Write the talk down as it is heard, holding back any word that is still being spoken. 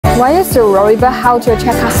Why are you still worried about how to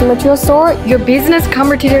attract customers to your store? Your business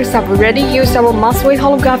competitors have already used our MUXWAVE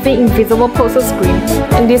holographic invisible poster screen.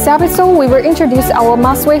 In this episode, we will introduce our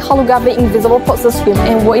MUXWAVE holographic invisible poster screen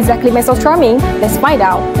and what exactly makes it charming. Let's find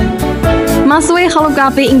out. MUXWAVE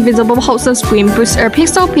holographic invisible poster screen boasts a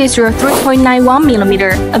pixel pitch of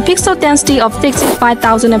 3.91mm, a pixel density of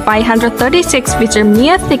 65,536 with a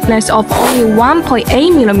mere thickness of only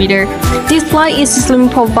 1.8mm. Display is slim,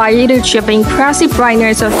 provided to achieve an impressive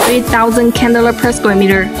brightness of 3,000 candela per square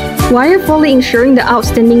meter. While fully ensuring the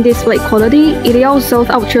outstanding display quality, it is also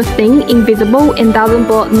ultra thin, invisible, and doesn't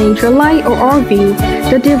block natural light or our view.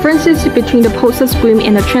 The differences between the poster screen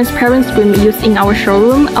and the transparent screen used in our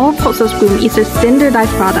showroom, our poster screen is a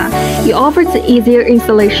standardized product. It offers easier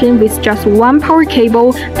installation with just one power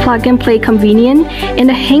cable, plug-and-play convenient, and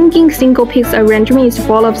the hanging single-piece arrangement is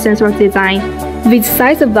full of sensor design. With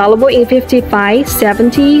size available in 55,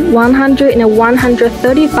 70, 100, and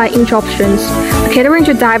 135-inch options, catering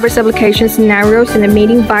to diverse application scenarios and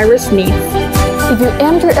meeting various needs. If you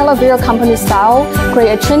aim to elevate your company style,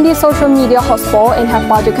 create a trendy social media hotspot, and have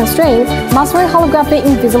budget constraints, MUXWAVE holographic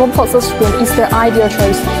invisible poster screen is the ideal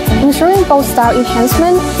choice, ensuring both style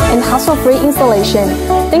enhancement and hassle-free installation.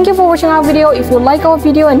 Thank you for watching our video. If you like our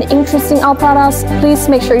video and interested in our products, please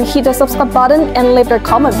make sure you hit the subscribe button and leave a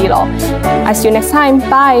comment below. I'll see you next time.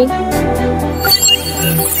 Bye!